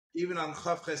even on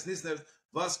Chavches Nisnev,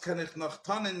 was kann ich noch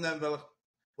tun in them,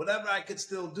 whatever I could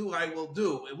still do, I will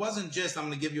do. It wasn't just, I'm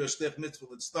going to give you a shlich mitzvah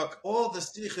that's stuck. All the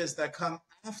stiches that come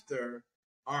after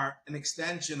are an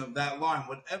extension of that line.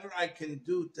 Whatever I can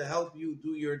do to help you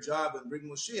do your job and bring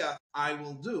Moshiach, I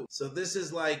will do. So this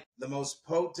is like the most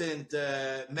potent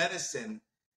medicine.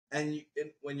 And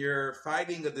when you're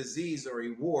fighting a disease or a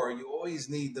war, you always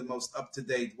need the most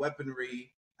up-to-date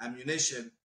weaponry,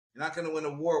 ammunition. You're not going to win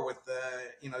a war with,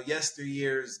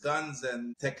 yesteryear's guns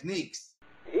and techniques.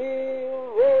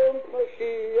 Want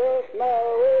Moshiach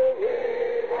now.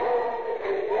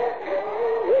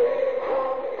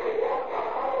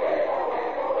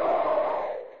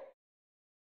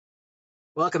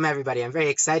 Welcome, everybody. I'm very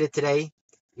excited today.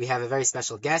 We have a very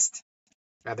special guest,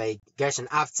 Rabbi Gershon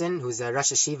Avtzon, who's a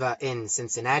Rosh Yeshiva in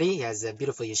Cincinnati. He has a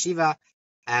beautiful yeshiva.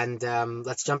 And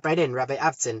let's jump right in. Rabbi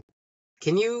Avtzon,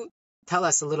 can you tell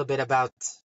us a little bit about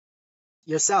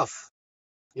yourself,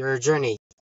 your journey?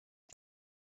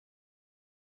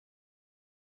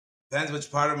 Depends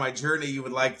which part of my journey you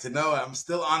would like to know. I'm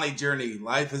still on a journey.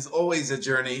 Life is always a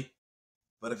journey.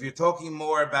 But if you're talking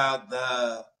more about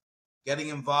the getting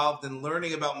involved in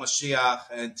learning about Moshiach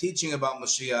and teaching about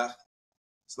Moshiach,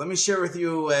 so let me share with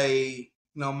you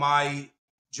my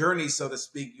journey, so to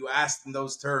speak. You asked in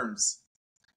those terms.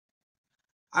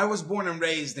 I was born and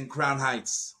raised in Crown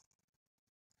Heights.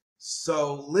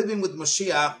 So living with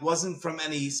Moshiach wasn't from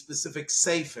any specific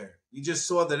sefer. You just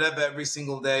saw the Rebbe every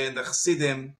single day and the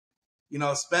Chassidim,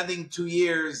 spending 2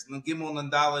 years in Gimel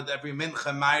and Dalet every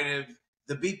Mincha, Ma'ariv,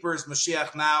 the beepers,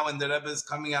 Moshiach now, and the Rebbe is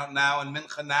coming out now, and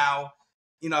Mincha now.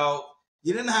 You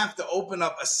didn't have to open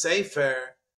up a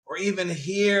sefer or even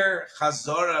hear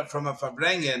Chazorah from a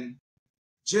Fabrengen.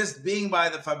 Just being by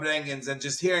the Fabrengens and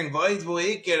just hearing Void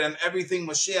Voikir and everything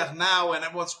Moshiach now, and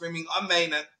everyone screaming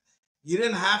Amen. And you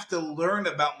didn't have to learn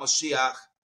about Moshiach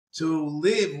to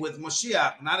live with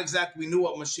Moshiach. Not exactly we knew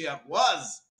what Moshiach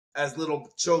was as little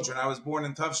children. I was born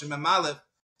in Tavshin Mem Aleph,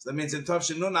 so that means in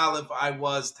Tavshin Nun Aleph I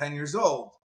was 10 years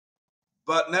old.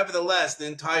 But nevertheless, the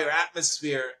entire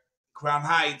atmosphere, Crown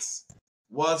Heights,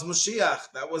 was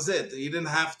Moshiach. That was it. You didn't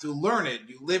have to learn it.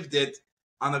 You lived it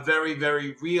on a very,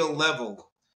 very real level.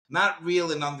 Not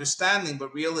real in understanding,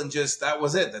 but real in just, that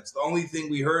was it. That's the only thing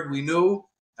we heard, we knew,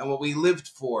 and what we lived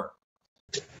for.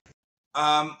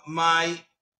 I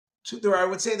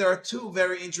would say there are two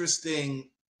very interesting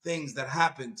things that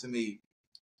happened to me.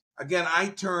 Again, I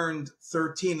turned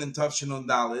 13 in Tavshin Nun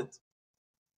Dalet,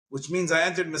 which means I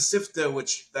entered Mesivtah,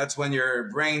 which that's when your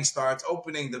brain starts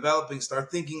opening, developing, start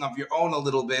thinking of your own a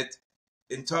little bit.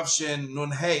 In Tavshin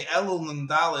Nun Hey, Elul Nun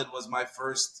Dalet was my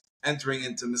first entering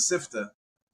into Mesivtah.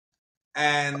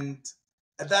 And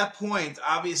at that point,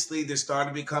 obviously, there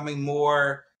started becoming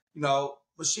more,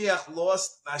 Mashiach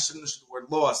lost, I shouldn't use the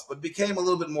word lost, but became a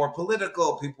little bit more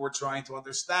political. People were trying to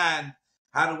understand,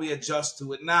 how do we adjust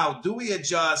to it now? Do we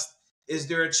adjust? Is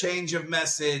there a change of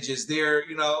message? Is there,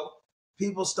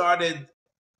 people started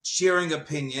sharing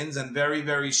opinions, and very,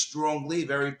 very strongly,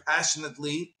 very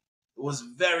passionately. It was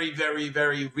very, very,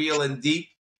 very real and deep.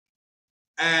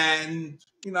 And,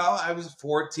 I was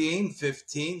 14,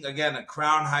 15, again, a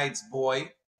Crown Heights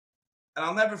boy. And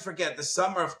I'll never forget the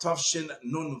summer of Tavshin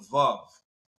Nun Vav.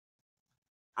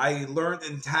 I learned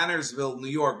in Tannersville, New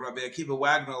York, Rabbi Akiva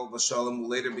Wagner, who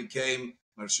later became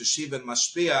Rosh Yeshiva and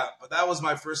Mashpia, but that was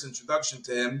my first introduction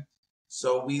to him.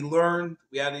 So we learned,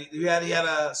 he had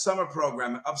a summer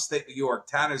program in upstate New York,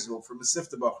 Tannersville, for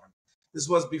Mesivtah. This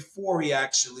was before he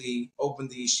actually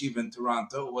opened the yeshiva in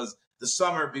Toronto. It was the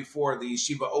summer before the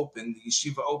yeshiva opened. The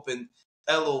yeshiva opened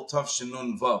Elul Tavshin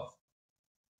Nun Vav.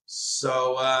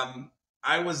 So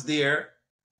I was there,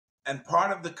 and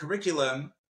part of the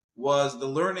curriculum was the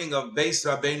learning of Beis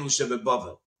Rabbeinu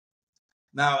Shebebavel.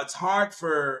 Now, it's hard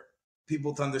for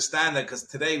people to understand that, because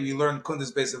today we learn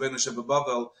Kundas Beis Rabbeinu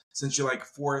Shebebavel since you're like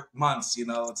 4 months.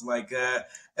 It's like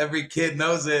every kid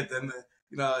knows it, and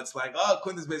it's like, oh,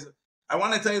 Kundas Beis. I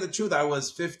want to tell you the truth. I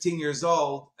was 15 years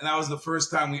old, and that was the first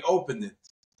time we opened it.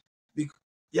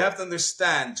 You have to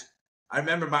understand. I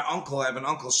remember my uncle. I have an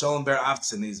uncle, Shalom Ber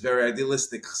Avtzon. He's very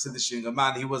idealistic, Chassidish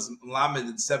Gaman. He was Lamed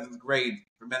in 7th grade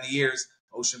for many years,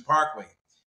 Ocean Parkway.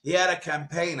 He had a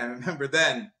campaign, I remember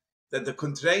then, that the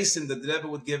Kuntreisen that the Rebbe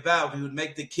would give out, he would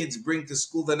make the kids bring to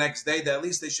school the next day, that at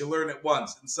least they should learn it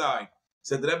once inside.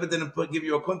 So the Rebbe didn't give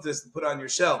you a Kuntres to put on your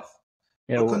shelf.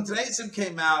 Yeah, the Kuntreisen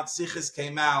came out, Sichis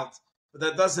came out, but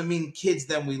that doesn't mean kids,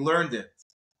 then we learned it.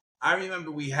 I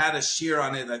remember we had a shir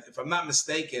on it, if I'm not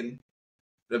mistaken,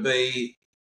 Rabbi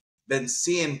Ben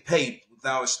Sion Pape,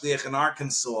 now a shliach in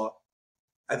Arkansas.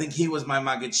 I think he was my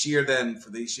Magid Shir then for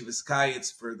the Yeshivas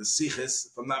Kayetz, for the Sichis,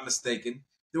 if I'm not mistaken.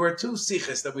 there were two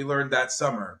sichas that we learned that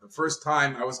summer. The first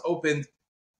time I was opened,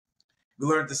 we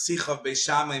learned the sicha of Beis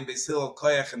Shammai and Beis Hillel,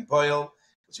 Koyach and Poel,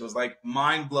 which was like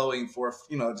mind-blowing for,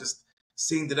 just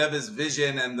seeing the Rebbe's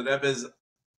vision and the Rebbe's,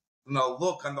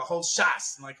 look on the whole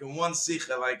Shas, like in one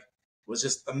sicha, like, was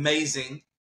just amazing.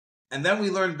 And then we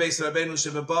learned Beis Rabbeinu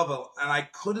Shebebavel, and I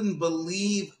couldn't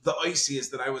believe the oisius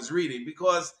that I was reading,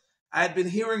 because I had been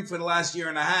hearing for the last year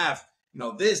and a half,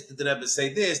 this, did the Rebbe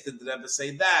say this, did the Rebbe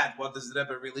say that, what does the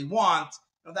Rebbe really want?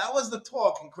 That was the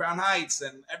talk in Crown Heights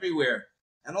and everywhere.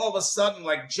 And all of a sudden,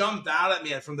 like, jumped out at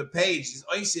me from the page, these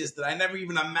oisius that I never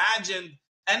even imagined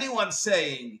anyone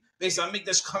saying. Beis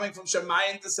Hamikdash coming from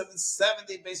Shemayim to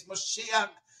 770, Beis Moshiach.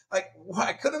 Like,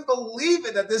 I couldn't believe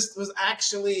it that this was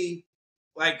actually,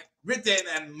 like, written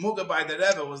and muga by the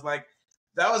Rebbe. Was like,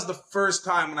 that was the first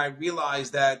time when I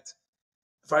realized that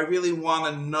if I really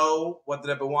want to know what the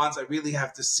Rebbe wants, I really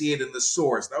have to see it in the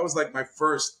source. That was like my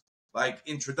first, like,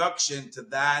 introduction to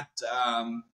that,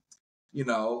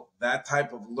 that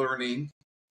type of learning.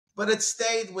 But it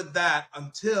stayed with that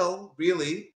until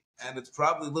really, and it's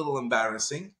probably a little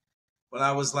embarrassing, when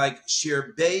I was like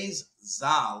Shir Beis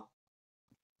Zal,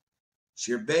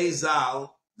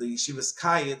 the Yeshivas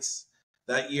Kayetz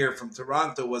that year from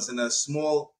Toronto was in a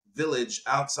small village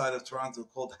outside of Toronto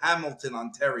called Hamilton,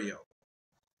 Ontario.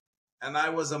 And I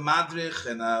was a madrich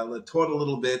and I taught a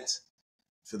little bit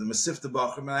for the Mesivtah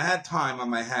Bachrim, and I had time on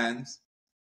my hands.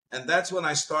 And that's when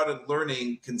I started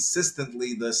learning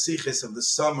consistently the sichas of the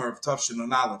summer of Tavshin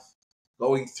and Aleph,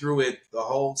 going through it, the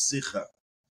whole sicha.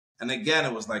 And again,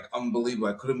 it was like unbelievable.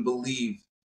 I couldn't believe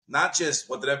not just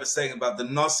what the Rebbe is saying about the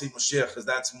Nasi Moshiach, because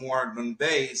that's more than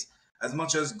Beis, as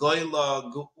much as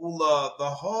Goyla, Geula, the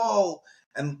whole,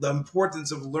 and the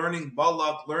importance of learning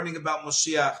Balak, learning about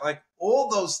Moshiach, like all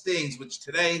those things which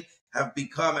today have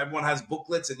become, everyone has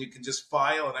booklets and you can just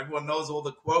file and everyone knows all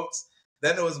the quotes.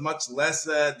 Then it was much less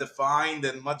defined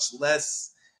and much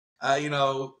less,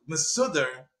 Mesudar.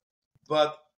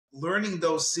 But learning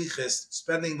those sichas,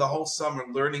 spending the whole summer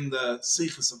learning the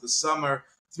sichas of the summer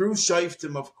through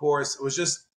Shaiftim, of course, it was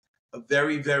just a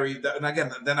very, very, and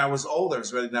again, then I was older, I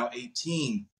was already now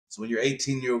 18. So when you're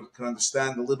 18, you can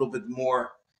understand a little bit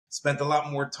more, spent a lot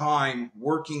more time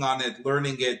working on it,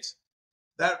 learning it.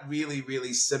 That really,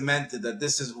 really cemented that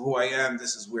this is who I am,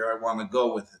 this is where I want to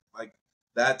go with it. Like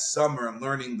that summer and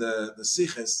learning the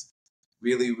sichas,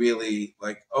 really, really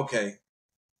like, okay.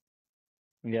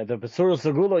 Yeah, the Besura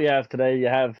Segula you have today, you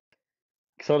have,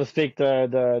 so to speak,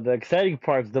 the exciting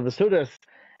parts, the Besuras,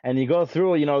 and you go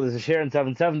through, there's a share in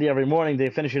 770 every morning, they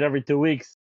finish it every 2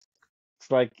 weeks. It's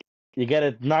like you get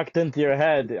it knocked into your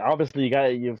head. Obviously,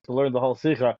 you have to learn the whole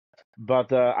Sikha,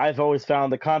 but I've always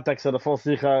found the context of the full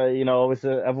Sikha, always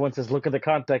everyone says, look at the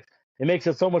context. It makes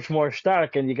it so much more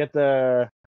stark, and you get the...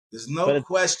 There's no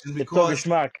question, because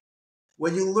so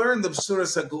when you learn the B'sura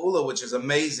Sagula, which is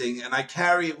amazing, and I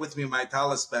carry it with me in my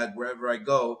talis bag wherever I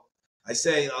go, I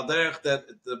say, Al Derech, that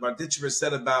the Barditchever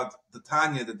said about the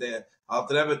Tanya, that the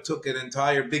Alter Rebbe took an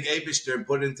entire big Eibishter and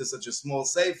put it into such a small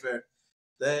sefer.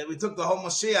 We took the whole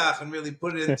Moshiach and really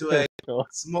put it into a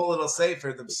small little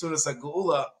sefer, the B'sura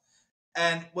Sagula.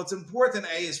 And what's important,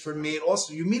 is for me,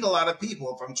 also, you meet a lot of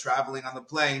people if I'm traveling on the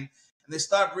plane, and they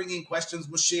start bringing questions,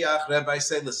 Moshiach, Rebbe. I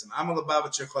say, listen, I'm a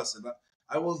Lubavitcher Chassid.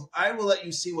 I will let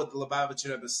you see what the Lubavitcher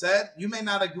Rebbe said. You may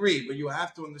not agree, but you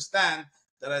have to understand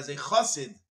that as a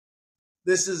Chassid,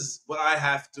 this is what I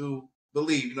have to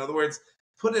believe. In other words,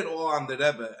 put it all on the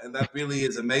Rebbe, and that really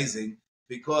is amazing,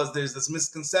 because there's this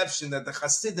misconception that the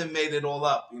Chassidim made it all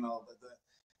up,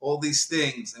 all these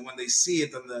things, and when they see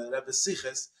it on the Rebbe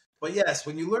Siches. But yes,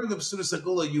 when you learn the B'sura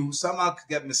Sagula, you somehow could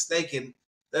get mistaken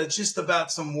that it's just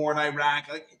about some war in Iraq.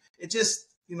 Like it just,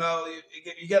 you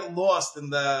get lost in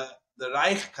the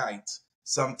Reichkeit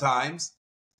sometimes,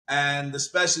 and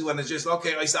especially when it's just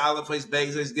okay, I saw Aleph,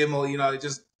 Beis, Gimel,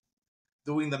 just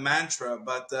doing the mantra.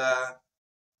 But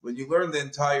when you learn the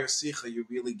entire Sikha, you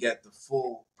really get the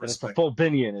full perspective. It's a full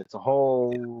binyan. It's a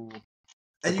whole.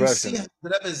 And you see how the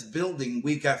Rebbe is building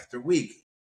week after week.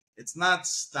 It's not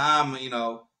stam,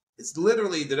 It's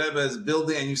literally the Rebbe is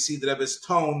building, and you see the Rebbe's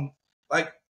tone.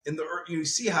 Like you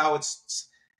see how it's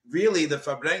really the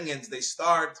Fabrengens, they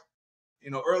start,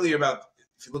 earlier about,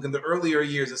 if you look in the earlier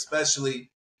years,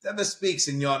 especially, the Rebbe speaks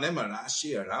in Yonim,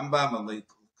 Rashi, Rambam,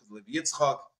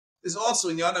 Yitzchak. There's also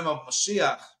in Yonim of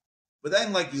Moshiach. But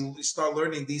then, like, you start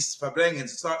learning these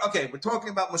Fabrengens, okay, we're talking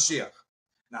about Moshiach.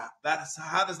 Now,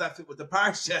 how does that fit with the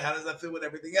Parsha? How does that fit with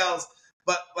everything else?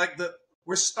 But, like,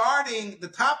 we're starting, the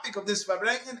topic of this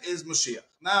Fabrengen is Moshiach.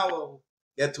 Now we'll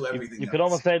get to everything else. You could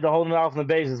almost say the whole Alf and the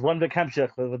base is one big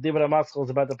Hemshech. The Dibra Maskal is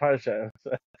about the Parsha.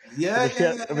 Yeah.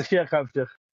 Mashiach Hemshech.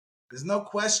 There's no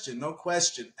question, no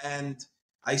question. And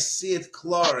I see it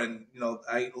clear, and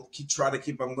I try to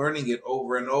keep on learning it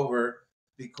over and over,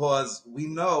 because we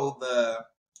know the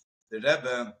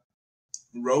Rebbe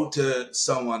wrote to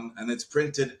someone, and it's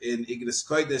printed in Igris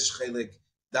Kodesh Chelik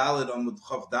Dalet on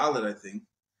Chav Dalet, I think,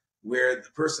 where the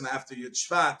person after Yud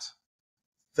Shvat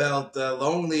felt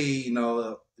lonely,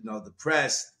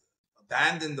 depressed,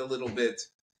 abandoned a little bit.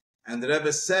 And the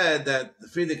Rebbe said that the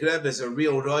Frierdiker Rebbe is a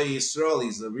real Roy Yisrael.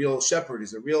 He's a real shepherd.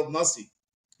 He's a real Nasi.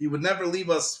 He would never leave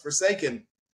us forsaken.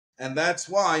 And that's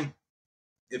why,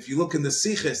 if you look in the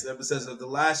Sichos, the Rebbe says of the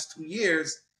last 2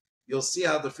 years, you'll see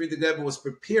how the Frierdiker Rebbe was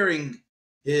preparing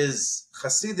his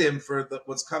Hasidim for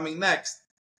what's coming next.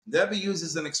 The Rebbe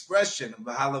uses an expression, if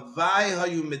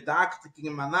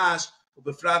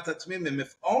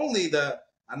only the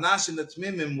Anash and the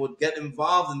Tmimim would get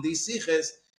involved in these Sichos,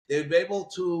 they would be able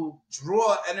to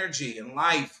draw energy and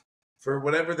life for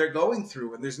whatever they're going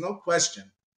through. And there's no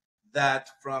question that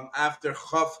from after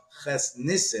Chav Ches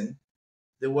Nissen,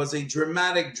 there was a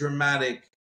dramatic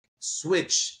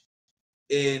switch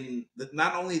in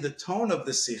not only the tone of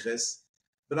the Sichos,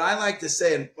 but I like to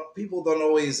say, and people don't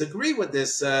always agree with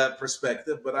this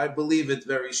perspective, but I believe it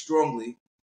very strongly.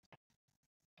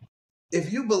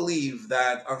 If you believe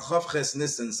that on Chav Ches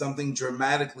Nissen something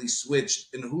dramatically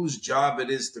switched in whose job it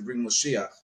is to bring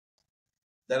Moshiach,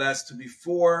 that as to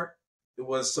before it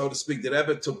was, so to speak, the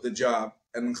Rebbe took the job,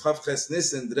 and in Chav Ches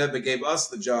Nissen the Rebbe gave us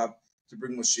the job to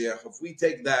bring Moshiach. If we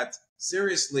take that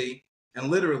seriously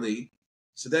and literally,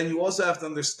 so then you also have to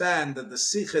understand that the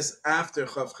Sichos after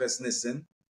Chav Ches Nissen,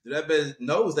 the Rebbe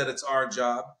knows that it's our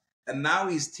job, and now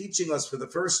he's teaching us for the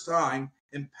first time,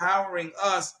 empowering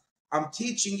us. I'm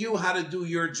teaching you how to do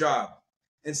your job.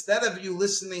 Instead of you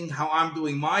listening how I'm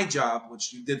doing my job,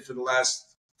 which you did for the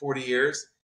last 40 years,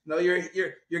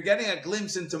 you're getting a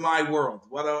glimpse into my world,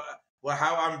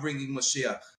 how I'm bringing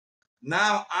Mashiach.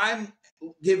 Now I'm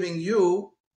giving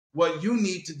you what you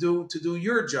need to do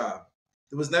your job.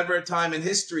 There was never a time in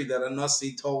history that a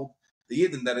Nasi told the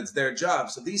Yidden that it's their job.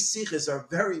 So these Sichos are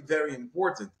very, very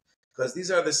important, because these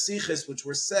are the Sichos which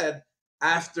were said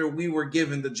after we were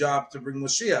given the job to bring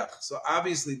Moshiach. So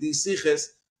obviously these Sichos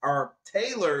are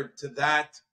tailored to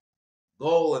that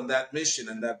goal and that mission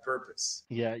and that purpose.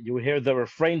 Yeah, you hear the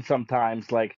refrain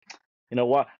sometimes, like,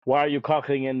 why are you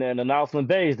cooking in an announcement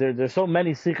base? There's so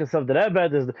many Sichos of the Rebbe.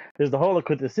 There's the whole of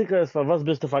the Sichos for was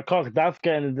bist du verkocht Dafke,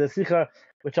 and the Sicha,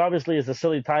 which obviously is a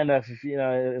silly time if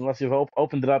unless you've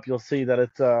opened it up, you'll see that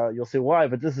you'll see why.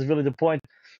 But this is really the point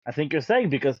I think you're saying,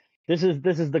 because this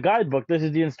is the guidebook. This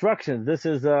is the instructions. This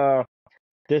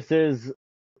is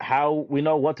how we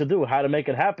know what to do, how to make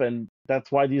it happen.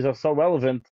 That's why these are so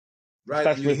relevant, right?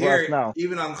 Especially and you hear now.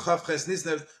 Even on Chav Ches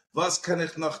Nissen, was kann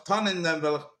ich noch tun,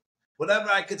 whatever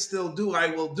I could still do, I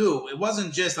will do. It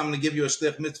wasn't just I'm going to give you a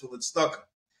shlich mitzvah that's stuck.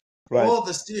 Right. All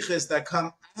the Sichos that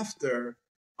come after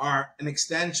are an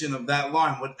extension of that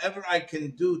line. Whatever I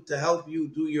can do to help you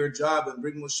do your job and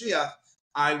bring Moshiach,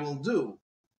 I will do.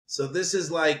 So this is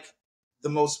like the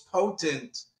most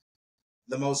potent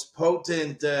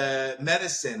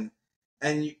medicine.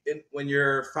 And when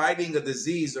you're fighting a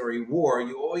disease or a war,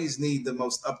 you always need the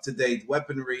most up-to-date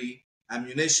weaponry,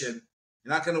 ammunition.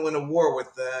 You're not going to win a war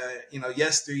with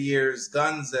yesteryear's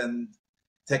guns and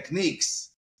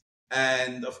techniques.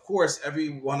 And of course, every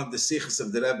one of the Sichos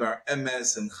of the Rebbe are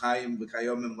emes and chayim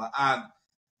v'kayomim la'ad,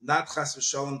 not chas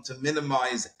v'sholem to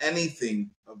minimize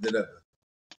anything of the Rebbe.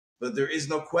 But there is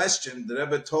no question, the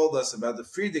Rebbe told us about the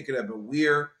Frierdiker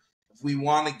Rebbe, if we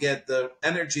want to get the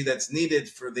energy that's needed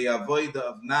for the avodah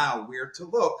of now, where to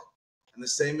look. And the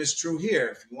same is true here.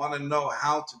 If you want to know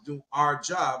how to do our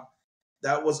job,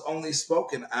 that was only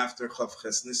spoken after Chav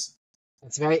Ches Nissen.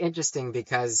 It's very interesting,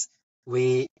 because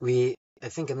we I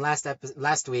think in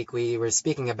last week we were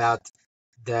speaking about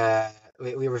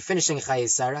we were finishing Chayei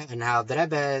Sarah, and how the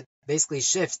Rebbe basically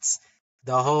shifts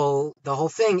the whole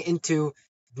thing into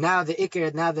now the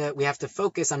Iker, now that we have to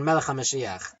focus on Melech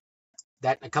HaMashiach,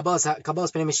 that Kabbalas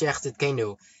Pnei Mashiach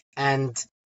Tzidkenu, and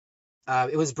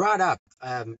it was brought up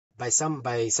by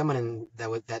someone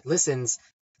that listens,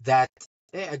 that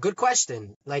a good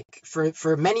question. Like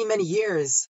for many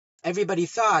years, everybody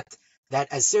thought that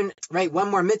as soon, right,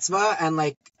 one more mitzvah, and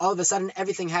like all of a sudden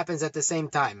everything happens at the same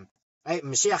time. Right?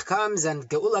 Mashiach comes and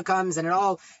Geula comes, and it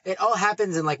all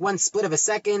happens in like one split of a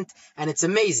second, and it's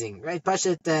amazing, right?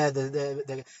 Pashat,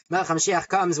 the Melech HaMashiach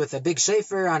comes with a big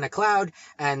shofar on a cloud,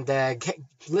 and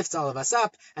lifts all of us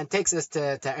up and takes us to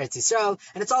Eretz Yisrael,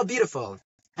 and it's all beautiful.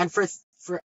 And for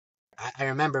I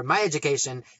remember my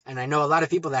education, and I know a lot of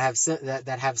people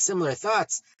that have similar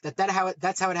thoughts,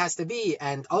 that's how it has to be.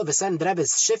 And all of a sudden, the Rebbe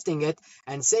is shifting it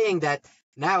and saying that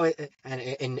Now,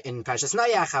 and in Parshas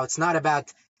Noach, how it's not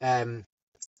about and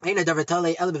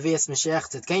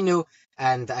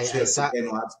I saw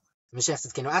I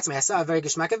saw a very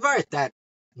geschmack word that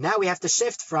now we have to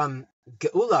shift from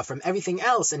Geula, from everything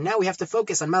else, and now we have to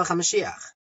focus on Melech HaMashiach.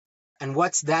 And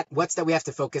what's that we have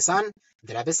to focus on?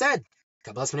 The Rebbe said,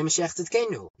 Kabbalas Pnei Mashiach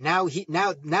Tzidkenu. Now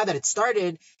that it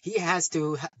started, we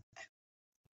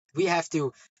have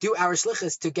to do our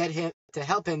shlichus to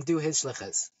help him do his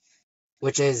shlichus,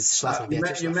 which is Shlach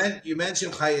you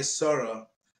mentioned Chayei Sarah.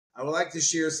 I would like to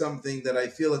share something that I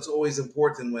feel it's always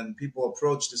important when people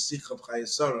approach the Sikha of Chayei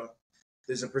Sarah.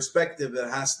 There's a perspective that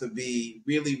has to be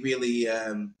really, really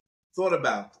thought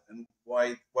about, and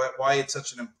why it's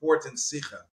such an important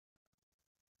Sikha.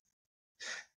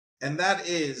 And that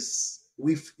is,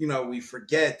 we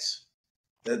forget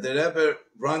that the Rebbe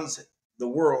runs the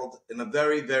world in a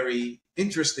very, very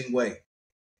interesting way.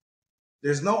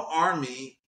 There's no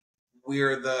army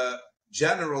where the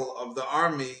general of the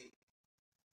army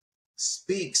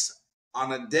speaks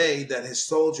on a day that his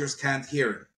soldiers can't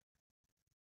hear him.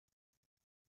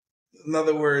 In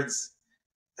other words,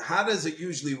 how does it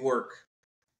usually work?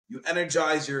 You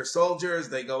energize your soldiers,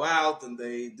 they go out and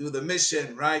they do the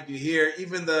mission, right? You hear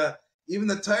even the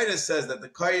Torah says that the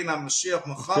Kohen HaMashiach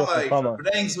Muhammad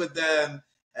brings with them,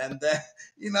 and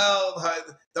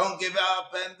don't give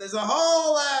up, and there's a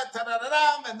whole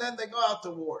and then they go out to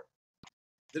war.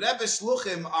 The Rebbe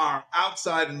Shluchim are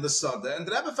outside in the Sada, and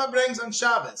the Rebbe brings on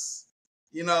Shabbos.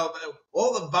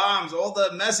 All the bombs, all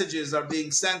the messages are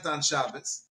being sent on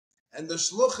Shabbos, and the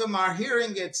Shluchim are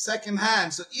hearing it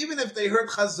secondhand. So even if they heard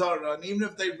Chazara, and even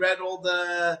if they read all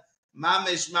the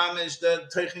Mamish, the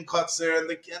Teichen Kotzer, and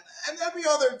every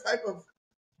other type of...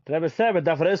 The Rebbe said, but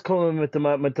dafür ist kommen mit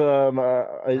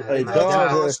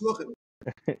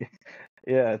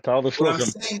yeah, to all the Shluchim. What I'm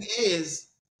saying is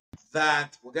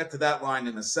that, we'll get to that line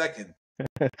in a second,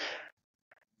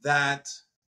 that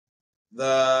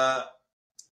the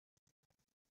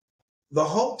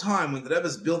whole time when the Rebbe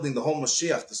is building the whole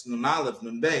Moshiach, this Nun Aleph,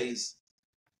 Nun Beis,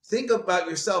 think about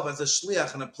yourself as a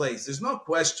shliach in a place. There's no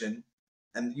question,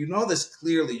 and you know this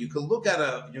clearly. You can look at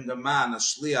a younger man, a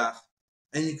shliach,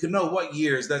 and you can know what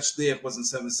years that shliach was in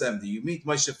 770. You meet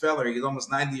Moshe Feller, he's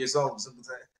almost 90 years old,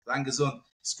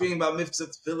 screaming about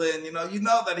Mesivtah Tefillin, you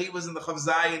know that he was in the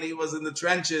Chavzai and he was in the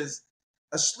trenches.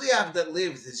 A shliach that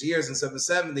lived his years in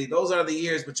 770, those are the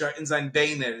years which are in sein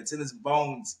Beiner, it's in his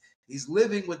bones. He's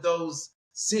living with those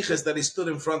sichas that he stood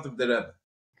in front of the Rebbe.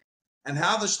 And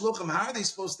how the shluchim, how are they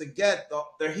supposed to get?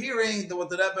 They're hearing what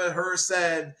the Rebbe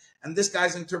said, and this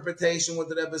guy's interpretation, what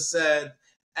the Rebbe said,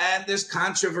 and there's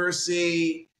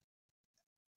controversy.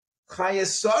 Chayei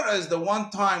Sarah is the one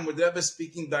time where the Rebbe is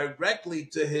speaking directly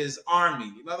to his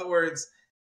army. In other words,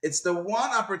 it's the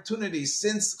one opportunity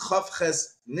since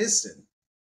Chavches Nissen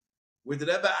where the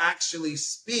Rebbe actually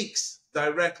speaks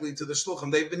directly to the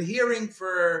shluchim. They've been hearing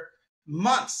for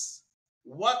months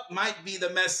what might be the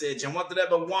message and what the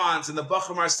Rebbe wants, and the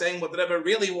Bachram are saying what the Rebbe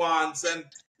really wants, and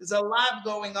there's a lot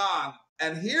going on.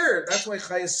 And here, that's why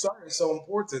Chayei Sarah is so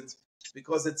important,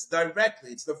 because it's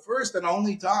directly, it's the first and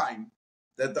only time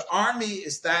that the army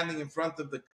is standing in front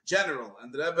of the general,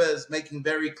 and the Rebbe is making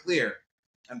very clear.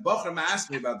 And Bachram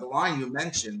asked me about the line you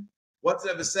mentioned. What's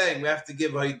the Rebbe saying? We have to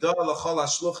give Haidah l'chol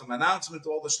hashluchim, announcement to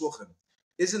all the shluchim.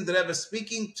 Isn't the Rebbe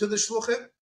speaking to the shluchim?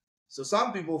 So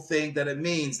some people think that it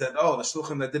means that, the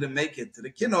shluchim that didn't make it to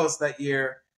the kinos that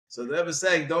year, so the Rebbe is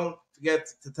saying, don't forget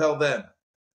to tell them.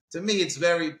 To me, it's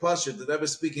very pashut. The Rebbe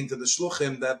is speaking to the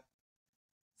shluchim that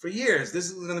for years, this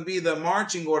is going to be the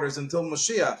marching orders until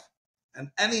Moshiach.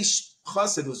 And any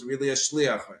chassid who's really a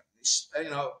shliach,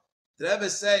 the Rebbe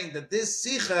is saying that this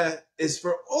sicha is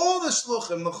for all the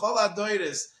shluchim, the chol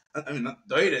ha-doiris, not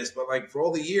doiris, but like for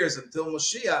all the years until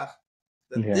Moshiach,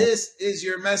 that this is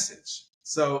your message.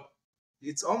 So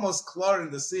it's almost clear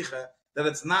in the sicha that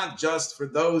it's not just for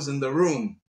those in the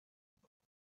room.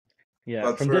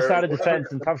 Yeah, from this side of the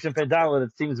fence in Tavshin Pedal,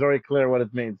 it seems very clear what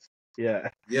it means. Yeah.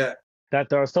 That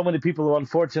there are so many people who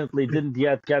unfortunately didn't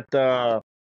yet get the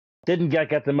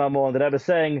memo, and the Rebbe is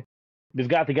saying we've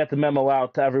got to get the memo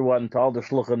out to everyone, to all the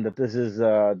shluchim, that this is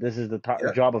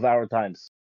the job of our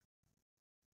times.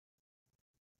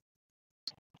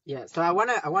 Yeah, so I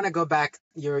wanna go back.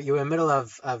 You're in the middle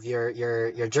of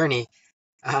your journey.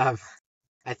 I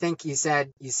think you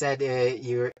said you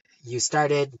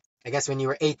started, I guess, when you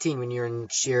were 18, when you were in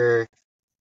Shir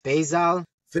Beizal.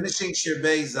 Finishing Shir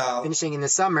Beizal. Finishing in the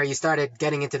summer, you started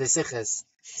getting into the sichas.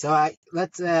 So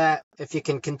let's if you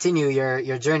can continue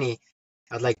your journey,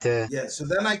 I'd like to. Yeah. So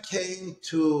then I came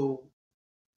to,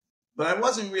 but I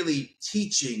wasn't really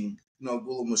teaching,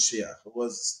 Gula Moshiach.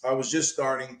 I was just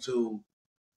starting to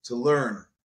to learn.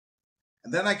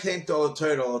 And then I came to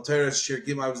Torah Shir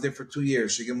Gimel. I was there for 2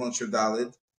 years, Shir Gimel and Shir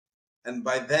Daled. And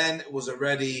by then it was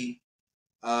already,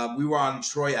 we were on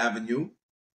Troy Avenue.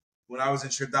 When I was in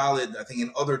Shir Daled, I think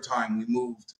in other time we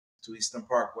moved to Eastern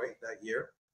Parkway that year.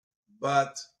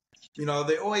 But,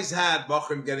 they always had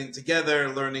Bachrim getting together,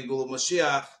 learning Gula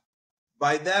Moshiach.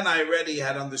 By then I already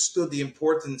had understood the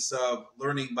importance of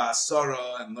learning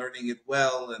Ba'asara and learning it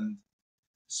well. And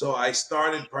so I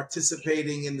started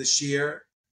participating in the Shir,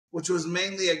 which was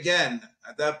mainly, again,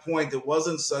 at that point, it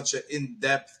wasn't such an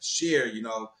in-depth Shir,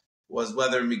 was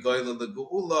whether Migoyla the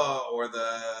Geula or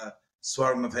the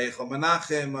Svarim of Heichel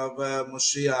Menachem of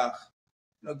Moshiach,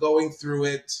 going through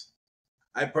it.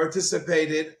 I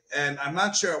participated, and I'm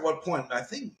not sure at what point. I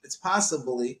think it's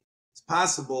possible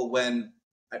when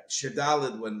Shir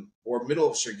Daled, or middle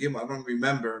of Shir Gimel, I don't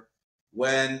remember,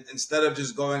 when instead of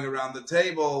just going around the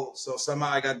table, so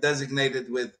somehow I got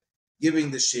designated with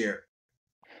giving the Shir.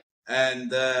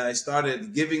 And I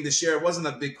started giving the Shir. It wasn't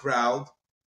a big crowd.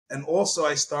 And also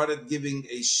I started giving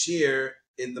a Shir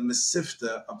in the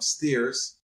Mesivtah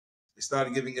upstairs. I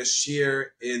started giving a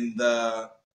Shir in the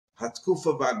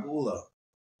Hatkufa Bagula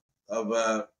of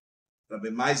Rabbi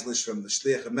Meislish from the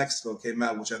Shliach of Mexico came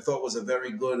out, which I thought was a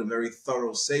very good and very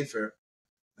thorough sefer.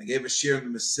 I gave a Shir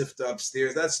in the Mesivtah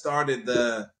upstairs. That started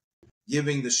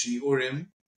giving the Shiurim.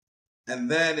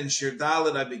 And then in Shir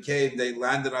Daled, they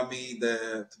landed on me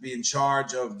to be in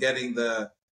charge of getting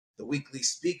the weekly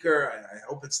speaker. I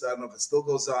hope I don't know if it still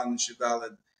goes on in Shir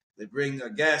Daled. They bring a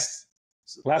guest.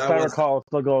 So Last I recall, it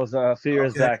still goes a few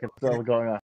years back. It's still going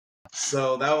on.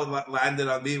 So that was landed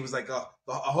on me. It was like a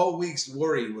whole week's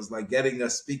worry was like getting a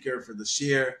speaker for the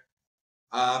Shir.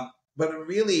 But what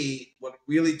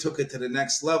really took it to the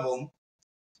next level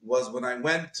was when I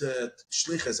went to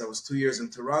Shlichus. I was 2 years in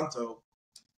Toronto.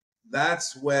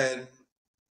 That's when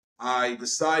I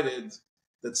decided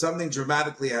that something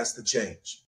dramatically has to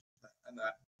change. And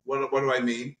what do I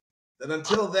mean? That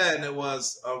until then, it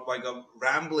was like a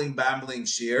rambling, bambling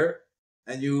Shir,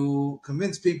 and you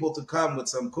convince people to come with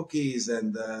some cookies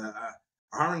and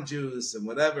orange juice and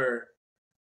whatever.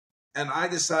 And I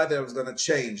decided I was going to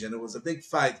change, and it was a big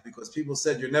fight because people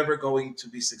said, you're never going to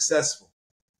be successful.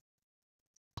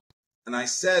 And I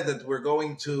said that we're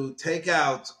going to take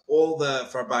out all the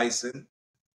farbaisen,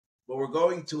 but we're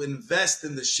going to invest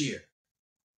in the Shir.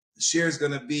 The Shir is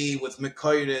going to be with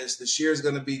Mekoiris. The Shir is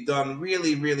going to be done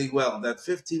really, really well. That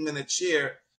 15-minute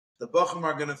Shir, the Bachim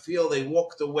are going to feel they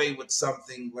walked away with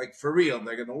something, like for real.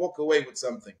 They're going to walk away with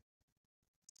something.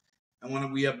 And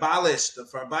when we abolished the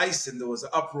farbaisen, there was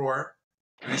an uproar.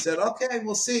 And I said, okay,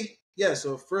 we'll see. Yeah,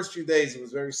 so the first few days, it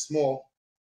was very small.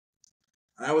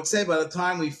 And I would say by the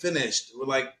time we finished, there were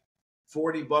like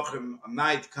 40 Bachim a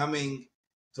night coming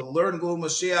to learn Gul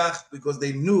Mashiach because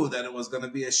they knew that it was going to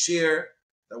be a Shir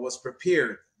that was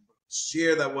prepared, a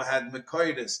Shir that had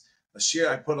Mekoiris, a Shir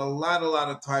I put a lot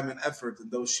of time and effort in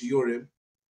those Shiurim.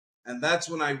 And that's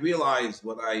when I realized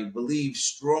what I believe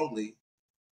strongly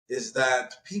is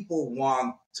that people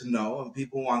want to know and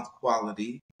people want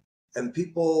quality, and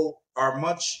people are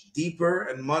much deeper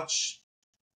and much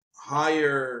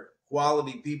higher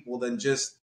quality people than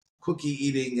just cookie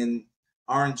eating and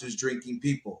orange juice drinking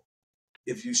people.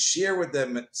 If you share with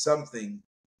them something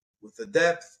with a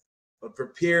depth, a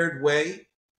prepared way,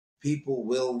 people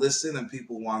will listen and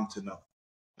people want to know.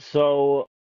 So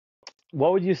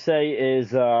what would you say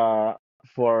is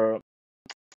for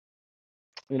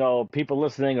people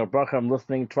listening or Bracham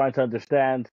listening, trying to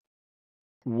understand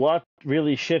what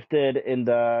really shifted in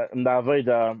the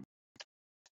Avodah,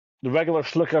 the regular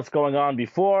shluch that's going on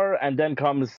before, and then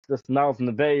comes this Nals and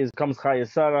the Bays, comes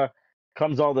Chayesara,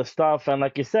 comes all this stuff, and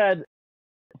like you said,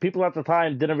 people at the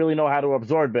time didn't really know how to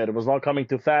absorb it. It was all coming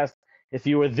too fast. If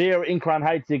you were there in Crown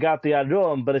Heights, you got the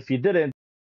Adrum, but if you didn't,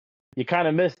 you kind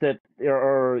of missed it,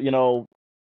 or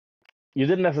you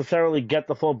didn't necessarily get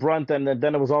the full brunt, and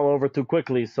then it was all over too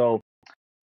quickly. So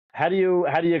how do you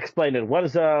explain it? What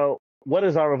is our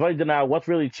Avodah now? What's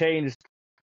really changed?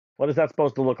 What is that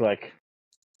supposed to look like?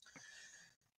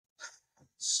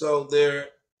 So there's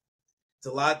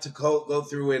a lot to go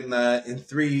through in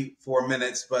 3-4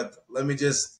 minutes, but let me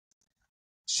just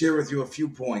share with you a few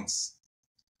points.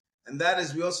 And that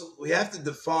is we have to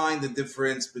define the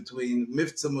difference between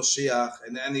Mivtza Moshiach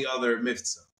and any other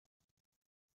Mivtza.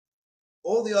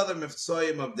 All the other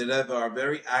Mivtzoyim of the Rebbe are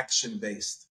very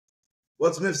action-based.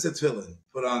 What's Mivtza Tefillin?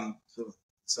 Put on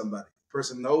somebody. The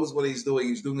person knows what he's doing.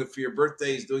 He's doing it for your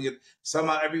birthday. He's doing it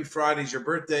somehow every Friday is your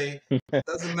birthday. It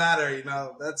doesn't matter,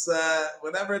 That's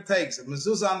whatever it takes. A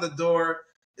mezuzah on the door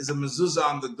is a mezuzah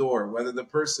on the door. Whether the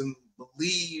person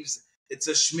believes it's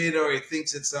a shmita or he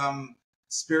thinks it's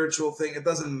spiritual thing. It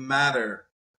doesn't matter.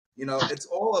 It's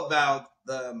all about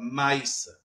the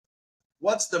Maisa.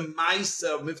 What's the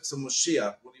Maisa of Mivtza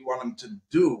Moshiach? What do you want him to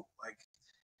do?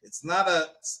 It's not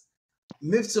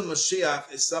Mivtza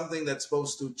Moshiach is something that's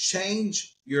supposed to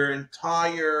change your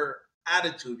entire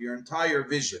attitude, your entire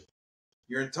vision,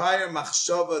 your entire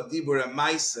machshava, dibur, and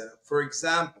maisa. For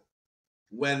example,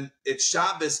 when it's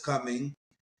Shabbos coming,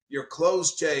 your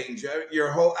clothes change,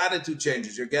 your whole attitude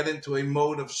changes. You get into a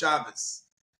mode of Shabbos.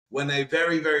 When a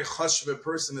very, very chashva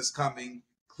person is coming,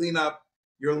 clean up.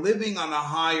 You're living on a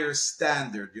higher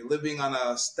standard. You're living on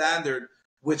a standard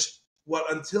which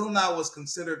what until now was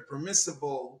considered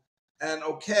permissible and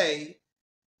okay,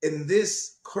 in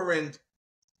this current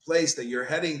place that you're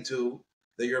heading to,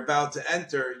 that you're about to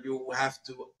enter, you have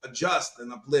to adjust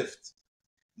and uplift.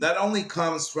 That only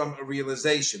comes from a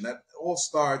realization. That all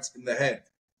starts in the head.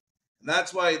 And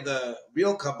that's why the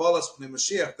real Kabbalah Pnei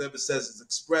Mashiach, the Rebbe says, is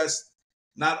expressed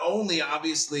not only,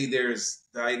 obviously, there's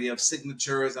the idea of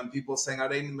signatures and people saying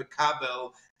Arein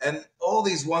Mekabel and all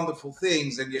these wonderful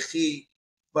things and Yechi,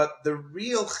 but the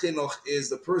real chinuch is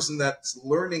the person that's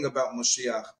learning about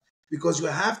Moshiach, because you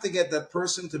have to get that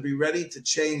person to be ready to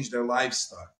change their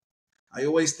lifestyle. I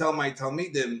always tell my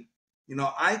Talmidim,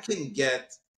 I can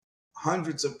get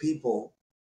hundreds of people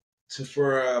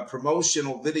for a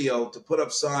promotional video to put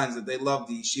up signs that they love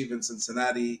the yeshiva in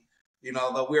Cincinnati.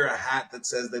 They'll wear a hat that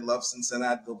says they love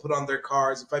Cincinnati. They'll put on their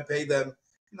cars. If I pay them,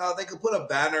 they could put up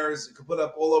banners. You could put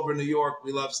up all over New York,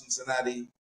 we love Cincinnati.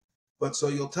 But so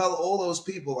you'll tell all those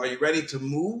people, are you ready to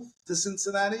move to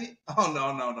Cincinnati? Oh,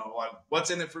 no. What's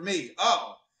in it for me?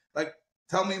 Oh,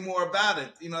 tell me more about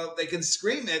it. They can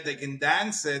scream it, they can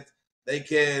dance it, they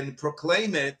can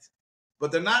proclaim it,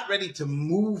 but they're not ready to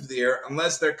move there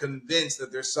unless they're convinced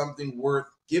that there's something worth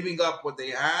giving up what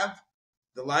they have,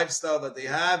 the lifestyle that they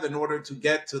have, in order to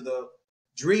get to the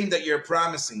dream that you're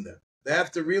promising them. They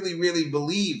have to really, really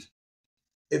believe.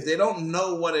 If they don't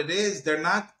know what it is, they're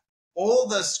not, all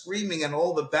the screaming and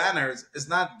all the banners is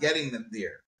not getting them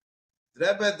there. The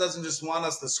Rebbe doesn't just want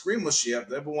us to scream Moshiach.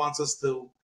 The Rebbe wants us to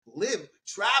live,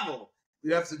 travel.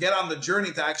 We have to get on the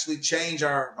journey to actually change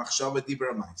our machshava,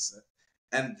 dibur, mindset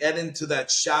and get into that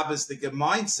Shabbosdik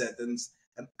mindset and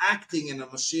acting in a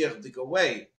Moshiach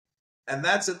way. And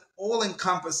that's an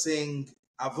all-encompassing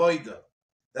avodah.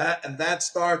 That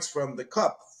starts from the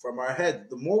cup, from our head.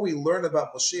 The more we learn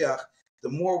about Moshiach, the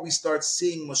more we start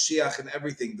seeing Moshiach in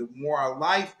everything. The more our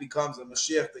life becomes a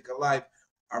Moshiach-dik life.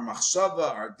 Our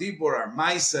machshava, our dibur, our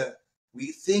maisa.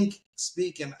 We think,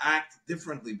 speak, and act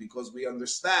differently because we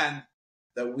understand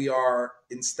that we are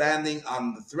standing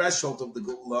on the threshold of the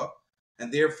Geula,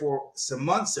 and therefore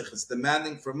Semansich is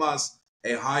demanding from us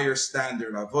a higher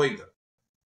standard avodah.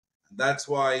 And that's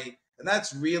why, and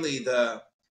that's really the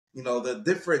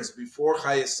difference before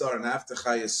Chayei Sarah and after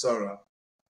Chayei Sarah.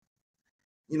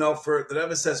 For the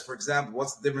Rebbe says, for example,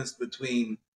 what's the difference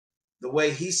between the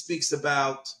way he speaks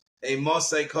about a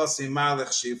Mosei Kosi Malech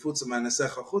Shifutza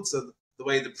Manasecha Chutza, the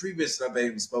way the previous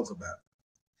Rabbi spoke about it.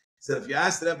 He said, if you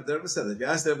ask the Rebbe said, if you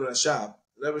ask the Rebbe Rashab,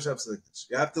 the Rebbe Rashab said this,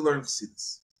 you have to learn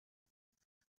Chassidus.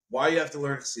 Why you have to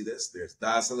learn Chassidus? There's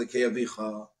Das Alekei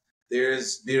Avicha,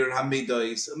 there's Bir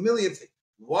Hamidois, a million things.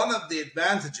 One of the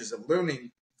advantages of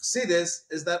learning Chassidus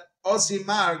is that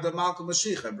Osimar, the Malka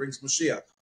Mashiach, brings Mashiach.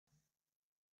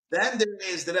 Then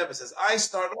there is, the Rebbe says, I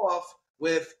start off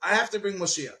with, I have to bring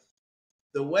Mashiach.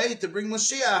 The way to bring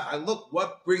Mashiach, I look,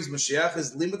 what brings Mashiach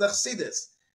is Limud Chassidus.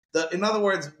 In other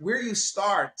words, where you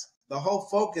start, the whole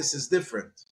focus is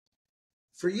different.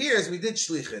 For years, we did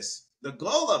Shlichus. The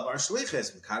goal of our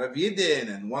Shlichus, Mekarav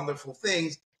Yidin and wonderful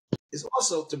things, is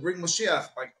also to bring Mashiach.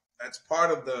 That's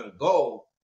part of the goal.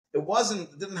 It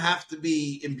didn't have to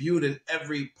be imbued in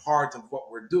every part of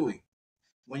what we're doing.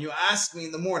 When you ask me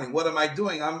in the morning, what am I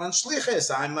doing? I'm on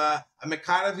Shlichus. I'm a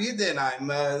Mekarav Yidin. I'm,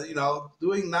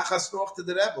 doing Nachas Ruach to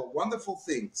the Rebbe. Wonderful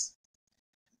things.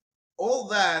 All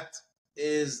that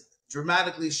is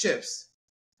dramatically shifts.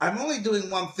 I'm only doing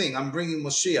one thing. I'm bringing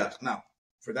Moshiach. Now,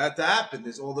 for that to happen,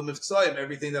 there's all the Mivtzoyim,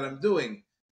 everything that I'm doing.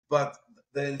 But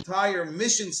the entire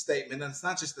mission statement, and it's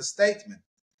not just a statement,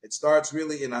 it starts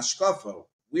really in Hashkafa,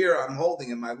 where I'm holding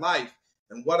in my life,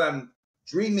 and what I'm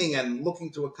dreaming and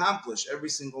looking to accomplish every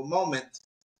single moment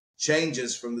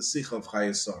changes from the Sikha of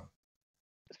Chayei Sarah.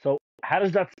 So how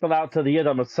does that spell out to the Yid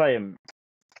HaMitzrayim?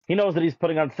 He knows that he's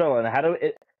putting on tefillin.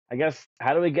 It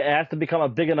has to become a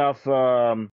big enough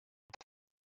vibe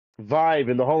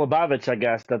in the whole Lubavitch, I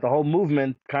guess, that the whole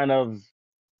movement kind of.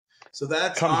 So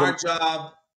that's our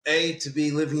job, to be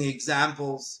living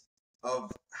examples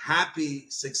of happy,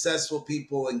 successful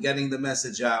people and getting the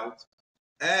message out.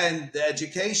 and the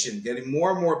education, getting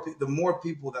more and more. The more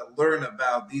people that learn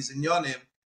about these inyanim,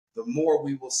 the more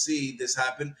we will see this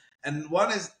happen. And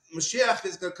one is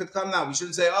Mashiach could come now. We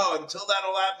shouldn't say, "Oh, until that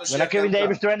will happen." We're not giving the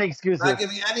Eibishter any excuses. Not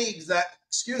giving any exact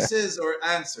excuses or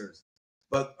answers.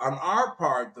 But on our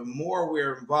part, the more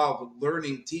we're involved with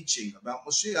learning, teaching about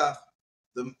Moshiach,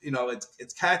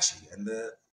 it's catchy, and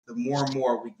the more and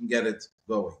more we can get it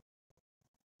going.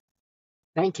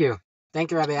 Thank you,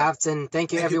 Rabbi Avtzon.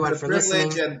 Thank you, everyone, for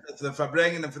listening. And for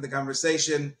bringing and for the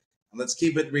conversation. And let's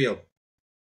keep it real.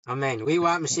 Amen. We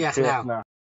want Moshiach now.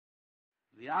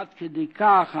 ועד כדי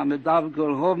כך המדב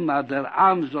גולהוב מהדר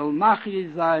עם זול מחי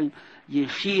זין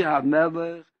ישי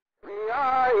המלך